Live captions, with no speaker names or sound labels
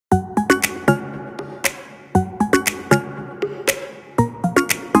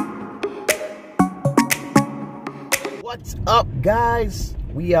What's up, guys?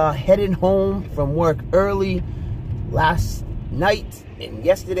 We are heading home from work early. Last night and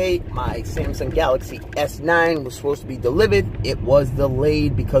yesterday, my Samsung Galaxy S9 was supposed to be delivered. It was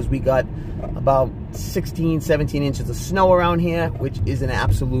delayed because we got about 16, 17 inches of snow around here, which is an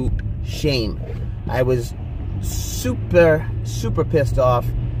absolute shame. I was super pissed off,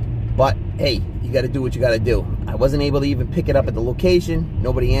 but hey, you got to do what you got to do. I wasn't able to even pick it up at the location.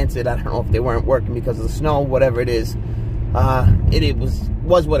 Nobody answered. I don't know if they weren't working because of the snow, whatever it is. It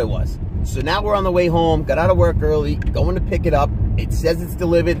was what it was. So now we're on the way home. Got out of work early, going to pick it up. It says it's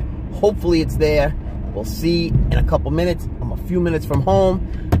delivered. Hopefully it's there. We'll see in a couple minutes. I'm a few minutes from home,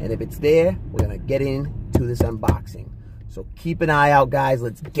 and if it's there, we're gonna get into this unboxing. So keep an eye out, guys.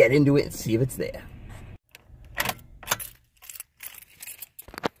 Let's get into it and see if it's there.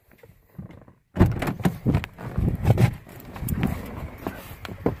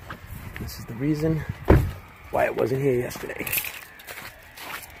 This is the reason why it wasn't here yesterday.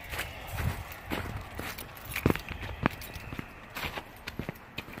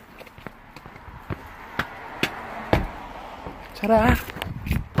 Ta-da!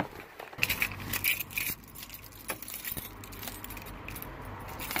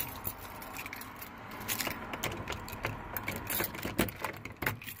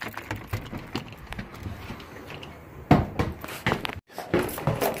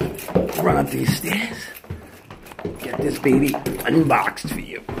 Run up these stairs, get this baby unboxed for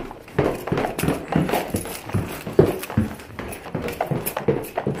you.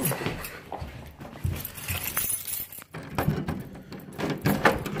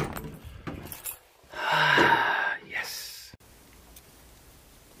 Yes.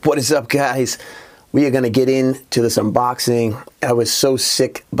 What is up, guys? We are going to get into this unboxing. I was so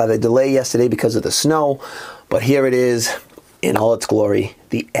sick by the delay yesterday because of the snow, but here it is in all its glory,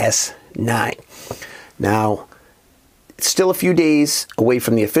 the S9. Now, it's still a few days away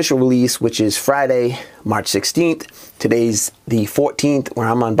from the official release, which is Friday, March 16th. Today's the 14th, where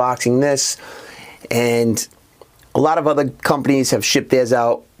I'm unboxing this. And a lot of other companies have shipped theirs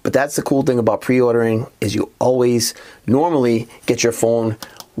out, but that's the cool thing about pre-ordering, is you always normally get your phone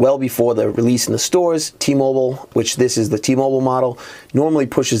well before the release in the stores. T-Mobile, which this is the T-Mobile model, normally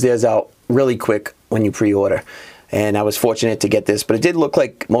pushes theirs out really quick when you pre-order. And I was fortunate to get this, but it did look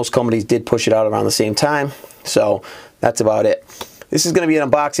like most companies did push it out around the same time. So that's about it. This is going to be an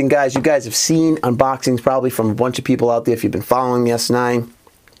unboxing, guys. You guys have seen unboxings probably from a bunch of people out there if you've been following the S9.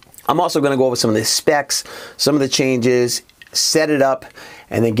 I'm also going to go over some of the specs, some of the changes, set it up,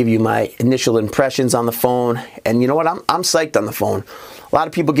 and then give you my initial impressions on the phone. And you know what? I'm psyched on the phone. A lot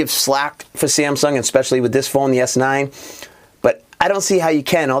of people give slack for Samsung, especially with this phone, the S9. But I don't see how you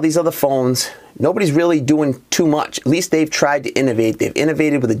can. All these other phones, nobody's really doing too much. At least they've tried to innovate. They've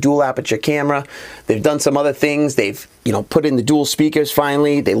innovated with a dual aperture camera. They've done some other things. They've, put in the dual speakers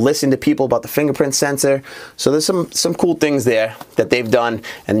finally. They listen to people about the fingerprint sensor. So there's some cool things there that they've done,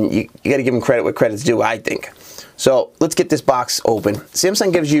 and you got to give them credit where credit's due, I think. So let's get this box open.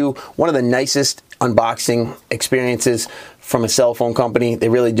 Samsung gives you one of the nicest unboxing experiences from a cell phone company. They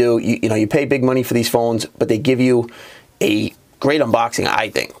really do. You pay big money for these phones, but they give you a great unboxing, I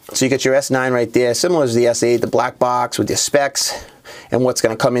think. So you get your S9 right there, similar to the S8, the black box with your specs and what's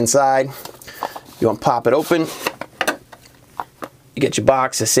going to come inside. You want to pop it open. You get your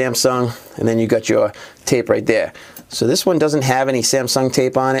box, the Samsung, and then you got your tape right there. So this one doesn't have any Samsung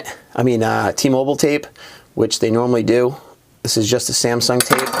tape on it. I mean, T-Mobile tape, which they normally do. This is just a Samsung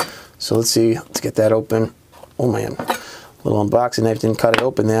tape. So let's see. Let's get that open. Oh man, little unboxing knife didn't cut it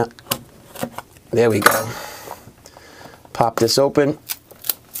open there. There we go. Pop this open,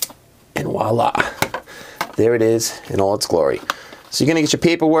 and voila, there it is in all its glory. So you're gonna get your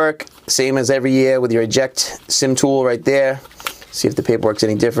paperwork, same as every year, with your eject SIM tool right there. See if the paperwork's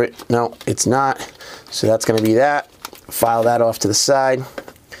any different. No, it's not. So that's gonna be that. File that off to the side,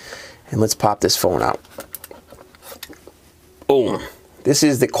 and let's pop this phone out. Boom. This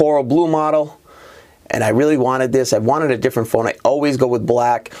is the Coral Blue model, and I really wanted this. I wanted a different phone. I always go with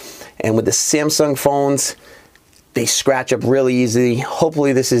black, and with the Samsung phones, they scratch up really easily.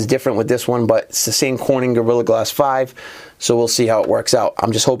 Hopefully this is different with this one, but it's the same Corning Gorilla Glass 5, so we'll see how it works out.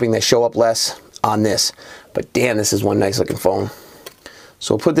 I'm just hoping they show up less on this, but damn, this is one nice looking phone.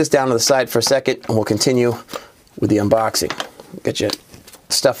 So we'll put this down to the side for a second, and we'll continue with the unboxing. Get your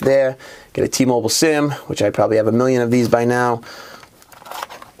stuff there. Get a T-Mobile SIM, which I probably have a million of these by now.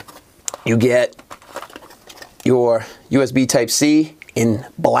 You get your USB Type-C in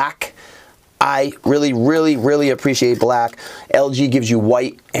black. I really appreciate black. LG gives you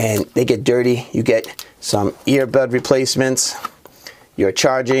white and they get dirty. You get some earbud replacements, your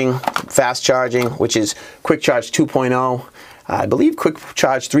charging, fast charging, which is Quick Charge 2.0. I believe Quick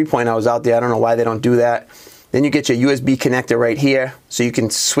Charge 3.0 is out there. I don't know why they don't do that. Then you get your USB connector right here, so you can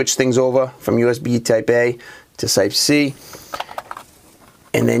switch things over from USB Type A to Type C.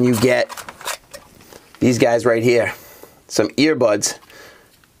 And then you get these guys right here, some earbuds,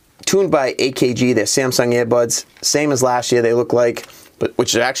 tuned by AKG. They're Samsung earbuds, same as last year they look like, but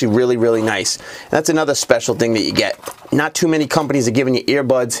which are actually really, really nice. And that's another special thing that you get. Not too many companies are giving you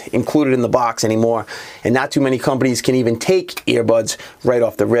earbuds included in the box anymore, and not too many companies can even take earbuds right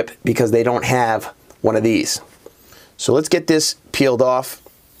off the rip because they don't have one of these. So let's get this peeled off.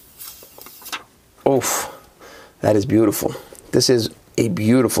 Oof, that is beautiful. This is a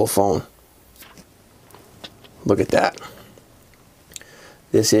beautiful phone. Look at that.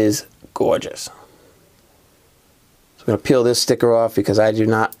 This is gorgeous. So I'm going to peel this sticker off because I do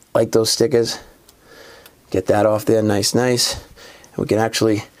not like those stickers. Get that off there, nice, nice. And we can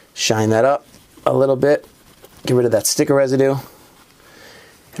actually shine that up a little bit. Get rid of that sticker residue.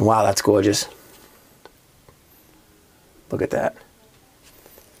 And wow, that's gorgeous. Look at that.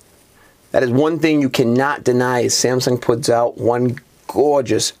 That is one thing you cannot deny is Samsung puts out one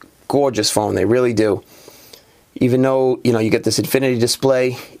gorgeous, gorgeous phone. They really do. Even though, you know, you get this infinity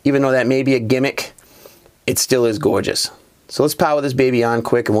display, even though that may be a gimmick, it still is gorgeous. So let's power this baby on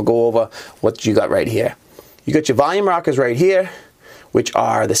quick and we'll go over what you got right here. You got your volume rockers right here, which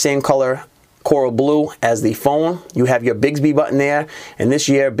are the same color coral blue as the phone. You have your Bixby button there, and this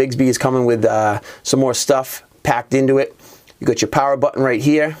year Bixby is coming with some more stuff packed into it. You got your power button right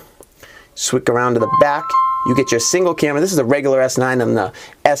here. Switch around to the back. You get your single camera. This is a regular S9 and the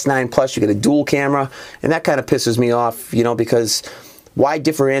S9 Plus. You get a dual camera, and that kind of pisses me off, you know, because why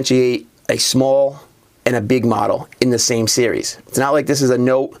differentiate a small and a big model in the same series? It's not like this is a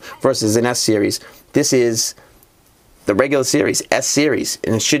Note versus an S series. This is the regular series, S series,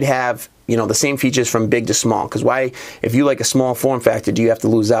 and it should have, you know, the same features from big to small. Because why, if you like a small form factor, do you have to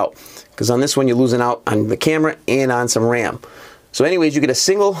lose out? Because on this one, you're losing out on the camera and on some RAM. So anyways, you get a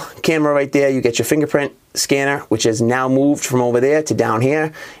single camera right there. You get your fingerprint scanner, which has now moved from over there to down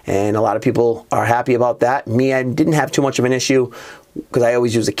here. And a lot of people are happy about that. Me, I didn't have too much of an issue because I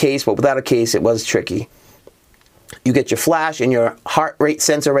always use a case, but without a case, it was tricky. You get your flash and your heart rate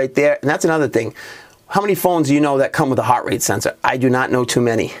sensor right there. And that's another thing. How many phones do you know that come with a heart rate sensor? I do not know too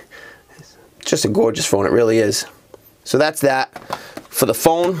many. It's just a gorgeous phone, it really is. So that's that for the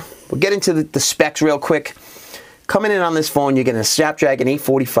phone. We'll get into the specs real quick. Coming in on this phone, you're getting a Snapdragon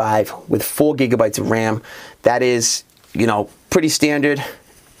 845 with 4 GB of RAM. That is, you know, pretty standard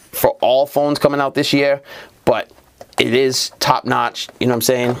for all phones coming out this year, but it is top notch. You know what I'm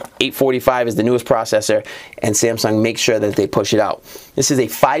saying? 845 is the newest processor, and Samsung makes sure that they push it out. This is a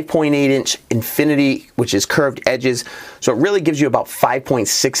 5.8-inch Infinity, which is curved edges, so it really gives you about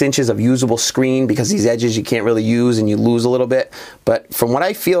 5.6 inches of usable screen because these edges you can't really use and you lose a little bit. But from what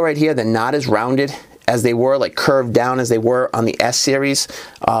I feel right here, they're not as rounded as they were, like curved down as they were on the S series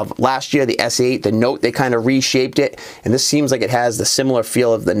of last year, the S8, the Note, they kind of reshaped it, and this seems like it has the similar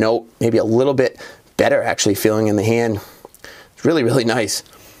feel of the Note, maybe a little bit better actually feeling in the hand. It's really, really nice.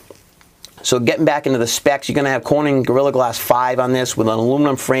 So getting back into the specs, you're going to have Corning Gorilla Glass 5 on this with an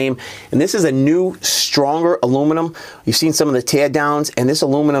aluminum frame, and this is a new, stronger aluminum. You've seen some of the teardowns, and this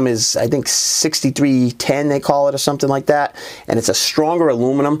aluminum is, I think, 6310 they call it or something like that, and it's a stronger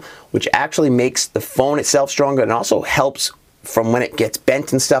aluminum, which actually makes the phone itself stronger and also helps from when it gets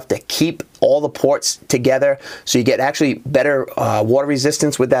bent and stuff to keep all the ports together, so you get actually better water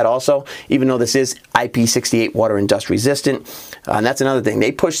resistance with that also, even though this is IP68 water and dust resistant. And that's another thing,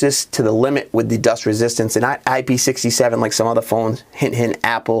 they push this to the limit with the dust resistance, and not IP67 like some other phones, hint hint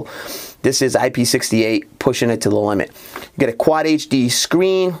Apple. This is IP68 pushing it to the limit. You get a Quad HD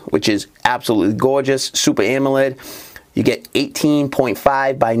screen, which is absolutely gorgeous, Super AMOLED. You get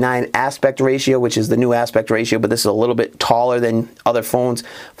 18.5 by 9 aspect ratio, which is the new aspect ratio, but this is a little bit taller than other phones.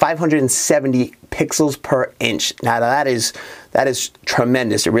 570 pixels per inch. Now that is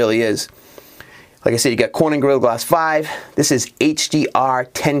tremendous. It really is. Like I said, you got Corning Gorilla Glass 5. This is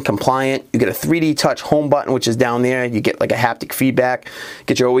HDR10 compliant. You get a 3D touch home button, which is down there. You get like a haptic feedback.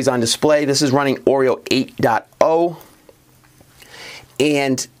 Get your always on display. This is running Oreo 8.0.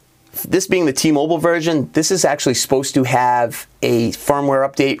 And this being the T-Mobile version, this is actually supposed to have a firmware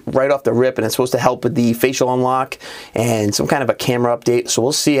update right off the rip, and it's supposed to help with the facial unlock and some kind of a camera update. So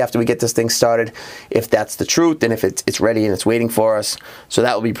we'll see after we get this thing started if that's the truth and if it's ready and it's waiting for us. So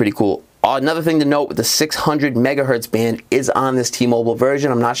that will be pretty cool. Another thing to note with the 600 megahertz band is on this T-Mobile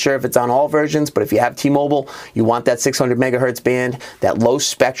version. I'm not sure if it's on all versions, but if you have T-Mobile, you want that 600 megahertz band. That low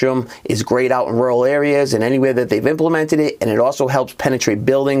spectrum is great out in rural areas and anywhere that they've implemented it, and it also helps penetrate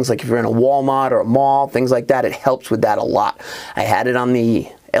buildings, like if you're in a Walmart or a mall, things like that. It helps with that a lot. I had it on the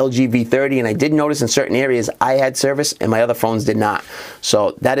LG V30, and I did notice in certain areas I had service and my other phones did not.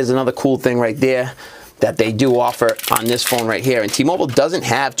 So that is another cool thing right there that they do offer on this phone right here. And T-Mobile doesn't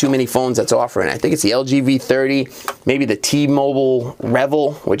have too many phones that's offering. I think it's the LG V30, maybe the T-Mobile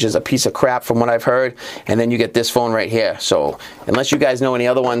Revel, which is a piece of crap from what I've heard, and then you get this phone right here. So unless you guys know any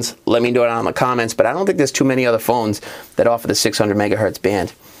other ones, let me know it down in the comments, but I don't think there's too many other phones that offer the 600 megahertz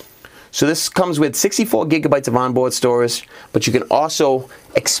band. So this comes with 64 gigabytes of onboard storage, but you can also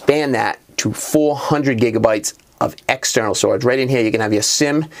expand that to 400 gigabytes of external storage. Right in here, you can have your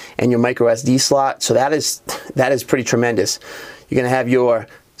SIM and your micro SD slot. So that is pretty tremendous. You're gonna have your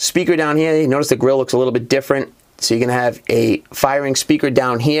speaker down here. You notice the grill looks a little bit different. So you're gonna have a firing speaker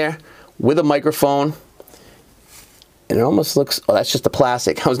down here with a microphone. And it almost looks, oh, that's just the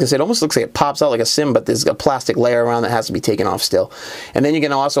plastic. I was gonna say it almost looks like it pops out like a SIM, but there's a plastic layer around that has to be taken off still. And then you're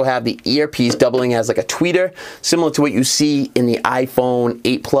gonna also have the earpiece doubling as like a tweeter, similar to what you see in the iPhone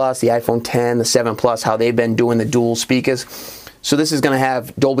 8 Plus, the iPhone 10, the 7 Plus, how they've been doing the dual speakers. So this is gonna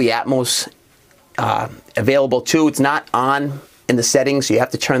have Dolby Atmos available too. It's not on in the settings, so you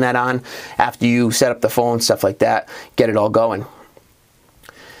have to turn that on after you set up the phone, stuff like that, get it all going.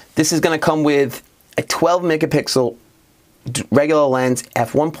 This is gonna come with a 12 megapixel regular lens,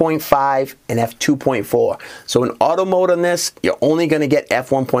 f1.5 and f2.4. So in auto mode on this, you're only going to get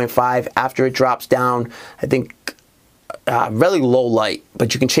f1.5. After it drops down, I think really low light,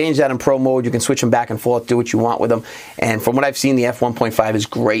 but you can change that in pro mode. You can switch them back and forth, do what you want with them. And from what I've seen, the f1.5 is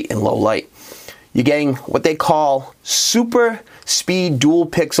great in low light. You're getting what they call super speed dual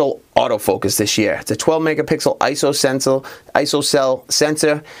pixel autofocus this year. It's a 12 megapixel ISO cell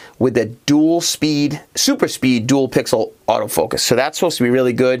sensor with a super speed dual pixel autofocus. So that's supposed to be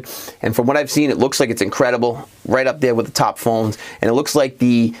really good. And from what I've seen, it looks like it's incredible, right up there with the top phones. And it looks like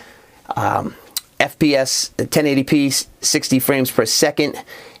the FPS, the 1080p, 60 frames per second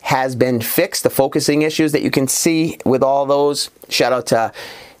has been fixed. The focusing issues that you can see with all those. Shout out to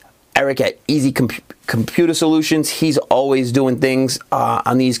Eric at Easy Computer Solutions. He's always doing things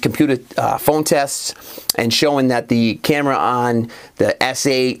on these computer phone tests and showing that the camera on the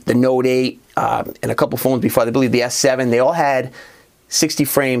S8, the Note 8, and a couple phones before, I believe the S7, they all had 60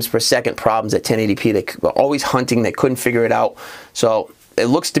 frames per second problems at 1080p. They were always hunting. They couldn't figure it out. So it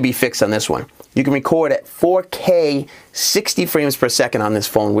looks to be fixed on this one. You can record at 4K 60 frames per second on this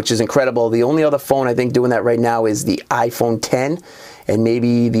phone, which is incredible. The only other phone I think doing that right now is the iPhone 10 and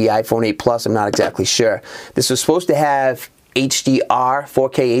maybe the iPhone 8 Plus. I'm not exactly sure. This was supposed to have HDR,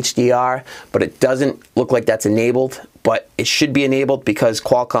 4K HDR, but it doesn't look like that's enabled. But it should be enabled because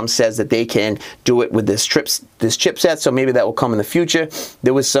Qualcomm says that they can do it with this chipset, so maybe that will come in the future.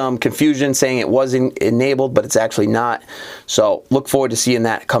 There was some confusion saying it wasn't enabled, but it's actually not. So look forward to seeing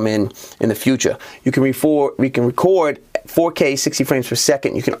that come in the future. We can record 4K 60 frames per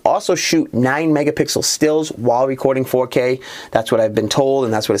second. You can also shoot 9 megapixel stills while recording 4K. That's what I've been told,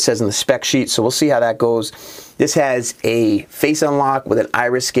 and that's what it says in the spec sheet. So we'll see how that goes. This has a face unlock with an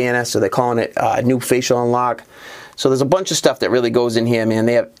iris scanner, so they're calling it a new facial unlock. So there's a bunch of stuff that really goes in here, man.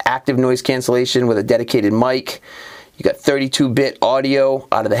 They have active noise cancellation with a dedicated mic. You got 32-bit audio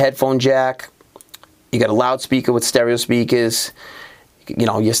out of the headphone jack. You got a loudspeaker with stereo speakers. You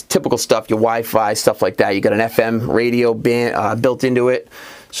know, your typical stuff, your Wi-Fi, stuff like that. You got an FM radio band built into it.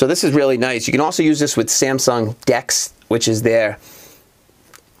 So this is really nice. You can also use this with Samsung DeX, which is their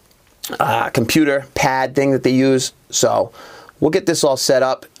computer pad thing that they use. So we'll get this all set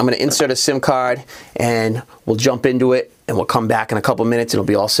up. I'm going to insert a SIM card and we'll jump into it and we'll come back in a couple minutes. It'll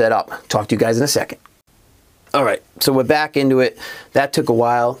be all set up. Talk to you guys in a second. All right, so we're back into it. That took a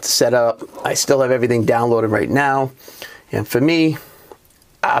while to set up. I still have everything downloaded right now. And for me,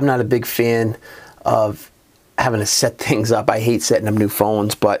 I'm not a big fan of having to set things up. I hate setting up new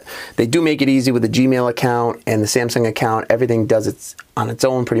phones, but they do make it easy with the Gmail account and the Samsung account. Everything does it on its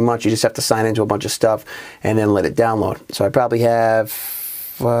own pretty much. You just have to sign into a bunch of stuff and then let it download. So I probably have,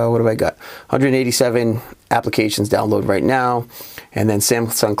 what have I got? 187 applications downloaded right now. And then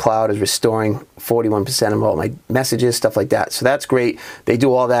Samsung Cloud is restoring 41% of all my messages, stuff like that. So that's great. They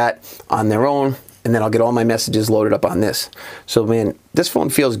do all that on their own. And then I'll get all my messages loaded up on this. So man, this phone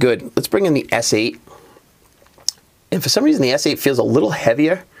feels good. Let's bring in the S8. And for some reason, the S8 feels a little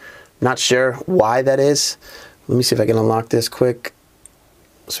heavier. Not sure why that is. Let me see if I can unlock this quick.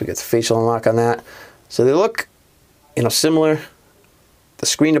 So we get the facial unlock on that. So they look, you know, similar. The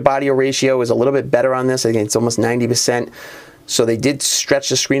screen to body ratio is a little bit better on this. I think it's almost 90%. So they did stretch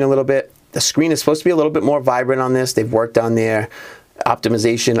the screen a little bit. The screen is supposed to be a little bit more vibrant on this. They've worked on their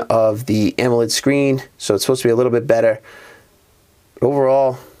optimization of the AMOLED screen, so it's supposed to be a little bit better. But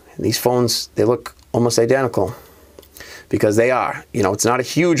overall, these phones, they look almost identical, because they are. You know, it's not a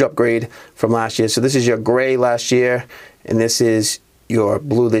huge upgrade from last year. So this is your gray last year, and this is your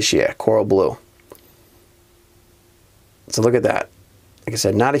blue this year, coral blue. So look at that. Like I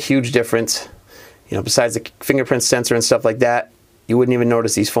said, not a huge difference. You know, besides the fingerprint sensor and stuff like that, you wouldn't even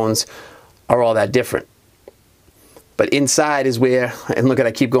notice these phones are all that different. But inside is where, and look at,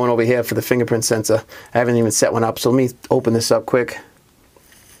 I keep going over here for the fingerprint sensor. I haven't even set one up, so let me open this up quick.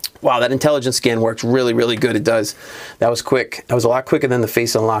 Wow, that intelligence scan works really, really good. It does. That was quick. That was a lot quicker than the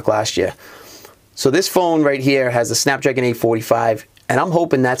Face Unlock last year. So this phone right here has the Snapdragon 845, and I'm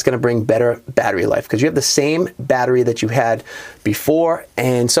hoping that's going to bring better battery life, because you have the same battery that you had before,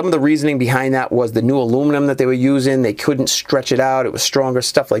 and some of the reasoning behind that was the new aluminum that they were using. They couldn't stretch it out. It was stronger,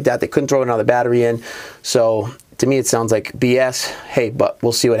 stuff like that. They couldn't throw another battery in. So to me, it sounds like BS. Hey, but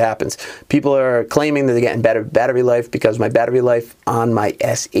we'll see what happens. People are claiming that they're getting better battery life, because my battery life on my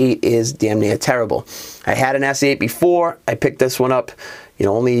S8 is damn near terrible. I had an S8 before. I picked this one up, you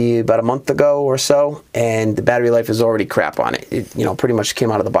know, only about a month ago or so, and the battery life is already crap on it. It, you know, pretty much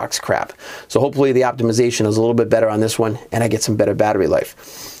came out of the box crap. So hopefully the optimization is a little bit better on this one, and I get some better battery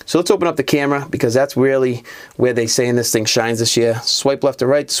life. So let's open up the camera, because that's really where they saying this thing shines this year. Swipe left to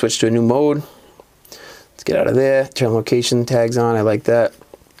right to switch to a new mode. Let's get out of there. Turn location tags on. I like that.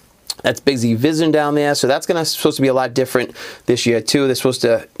 That's Bixby Vision down there. So that's supposed to be a lot different this year too. They're supposed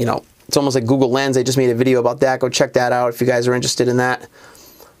to, you know, it's almost like Google Lens. I just made a video about that. Go check that out if you guys are interested in that.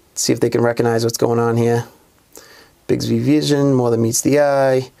 Let's see if they can recognize what's going on here. Bixby Vision, more than meets the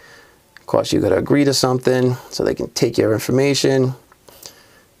eye. Of course, you got to agree to something so they can take your information.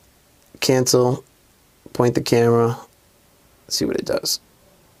 Cancel. Point the camera. See what it does.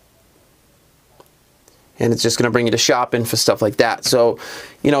 And it's just going to bring you to shopping for stuff like that. So,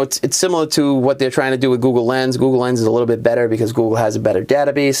 you know, it's similar to what they're trying to do with Google Lens. Google Lens is a little bit better because Google has a better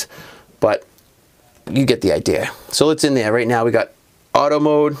database, but you get the idea. So it's in there. Right now we got auto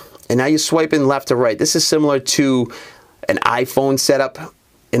mode, and now you're swiping left to right. This is similar to an iPhone setup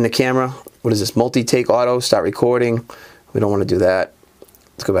in the camera. What is this? Multi-take auto, start recording. We don't want to do that.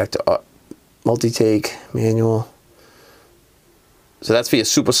 Let's go back to multi-take, manual. So that's for your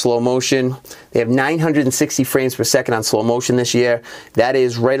super slow motion. They have 960 frames per second on slow motion this year. That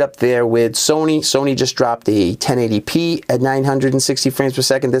is right up there with Sony. Sony just dropped a 1080p at 960 frames per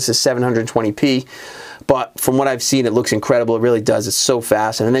second. This is 720p. But from what I've seen, it looks incredible. It really does. It's so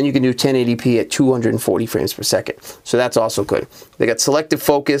fast. And then you can do 1080p at 240 frames per second. So that's also good. They got selective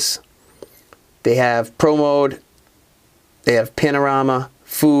focus. They have pro mode. They have panorama,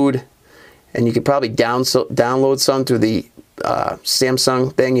 food. And you could probably download some through the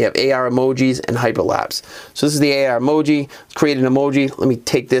Samsung thing. You have AR emojis and hyperlapse. So this is the AR emoji. Let's create an emoji. Let me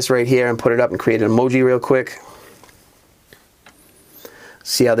take this right here and put it up and create an emoji real quick.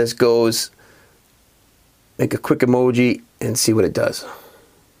 See how this goes. Make a quick emoji and see what it does.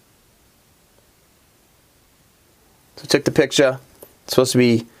 So took the picture. It's supposed to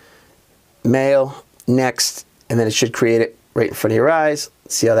be male, next, and then it should create it right in front of your eyes.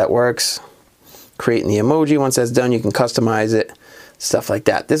 Let's see how that works. Creating the emoji. Once that's done, you can customize it, stuff like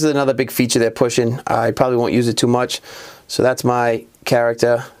that. This is another big feature they're pushing. I probably won't use it too much. So that's my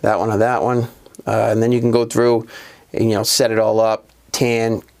character, that one or that one. And then you can go through and, you know, set it all up,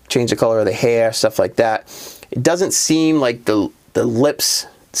 tan, change the color of the hair, stuff like that. It doesn't seem like the lips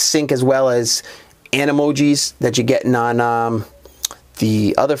sync as well as Animojis that you're getting on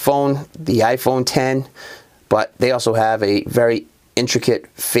the other phone, the iPhone 10, but they also have a very intricate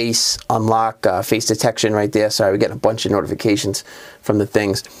face unlock, face detection right there. Sorry, we're getting a bunch of notifications from the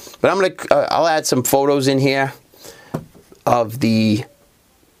things. But I'll add some photos in here of the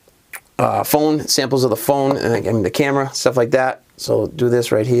phone, samples of the phone, and I mean the camera, stuff like that. So do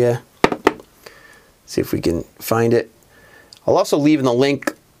this right here. See if we can find it. I'll also leave in the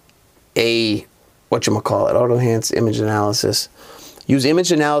link a, whatchamacallit, Auto-Enhance Image Analysis. Use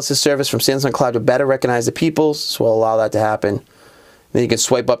image analysis service from Samsung Cloud to better recognize the people, so we'll allow that to happen. Then you can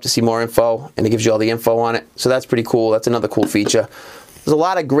swipe up to see more info, and it gives you all the info on it. So that's pretty cool. That's another cool feature. There's a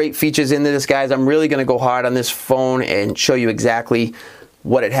lot of great features into this, guys. I'm really going to go hard on this phone and show you exactly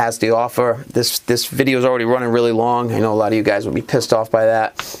what it has to offer. This video is already running really long. I know a lot of you guys will be pissed off by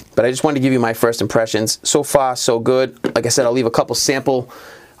that, but I just wanted to give you my first impressions. So far, so good. Like I said, I'll leave a couple sample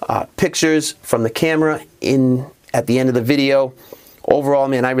pictures from the camera at the end of the video. Overall,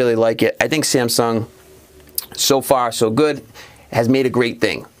 man, I really like it. I think Samsung, so far, so good. has made a great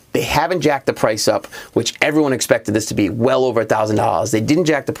thing. They haven't jacked the price up, which everyone expected this to be well over $1,000. They didn't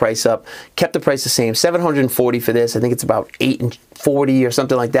jack the price up, kept the price the same, $740 for this. I think it's about $840 or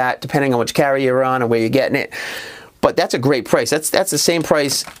something like that, depending on which carrier you're on and where you're getting it. But that's a great price. That's the same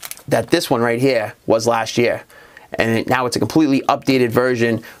price that this one right here was last year. And now it's a completely updated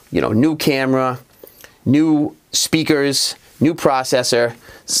version, you know, new camera, new speakers, new processor,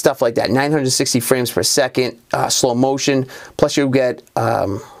 stuff like that. 960 frames per second, slow motion. Plus you get,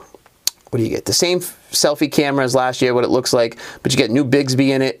 what do you get? The same selfie camera as last year, what it looks like, but you get new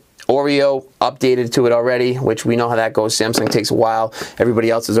Bixby in it. Oreo updated to it already, which we know how that goes. Samsung takes a while. Everybody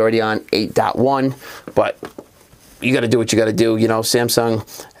else is already on 8.1, but you got to do what you got to do. You know, Samsung,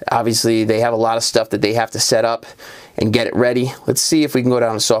 obviously, they have a lot of stuff that they have to set up and get it ready. Let's see if we can go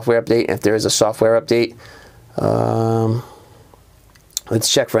down to software update, if there is a software update.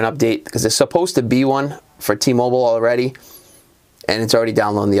 Let's check for an update, because there's supposed to be one for T-Mobile already, and it's already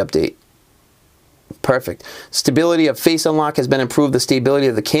downloading the update. Perfect. Stability of face unlock has been improved. The stability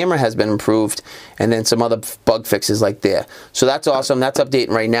of the camera has been improved, and then some other bug fixes like there. So that's awesome. That's updating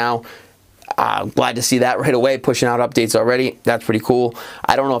right now. Glad to see that right away, pushing out updates already. That's pretty cool.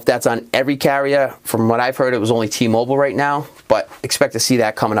 I don't know if that's on every carrier. From what I've heard, it was only T-Mobile right now, but expect to see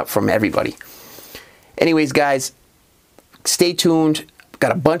that coming up from everybody. Anyways, guys, stay tuned.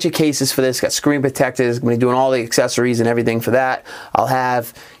 Got a bunch of cases for this. Got screen protectors. I'm going to be doing all the accessories and everything for that. I'll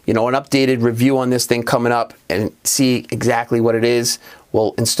have, you know, an updated review on this thing coming up and see exactly what it is.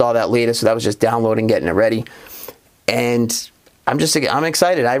 We'll install that later. So that was just downloading, getting it ready. And I'm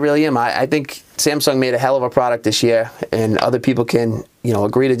excited. I really am. I think Samsung made a hell of a product this year, and other people can, you know,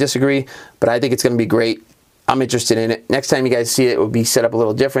 agree to disagree, but I think it's going to be great. I'm interested in it. Next time you guys see it, it will be set up a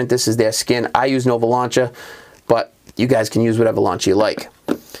little different. This is their skin. I use Nova Launcher, but you guys can use whatever launcher you like.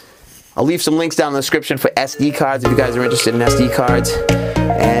 I'll leave some links down in the description for SD cards if you guys are interested in SD cards,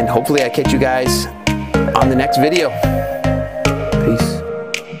 and hopefully I catch you guys on the next video.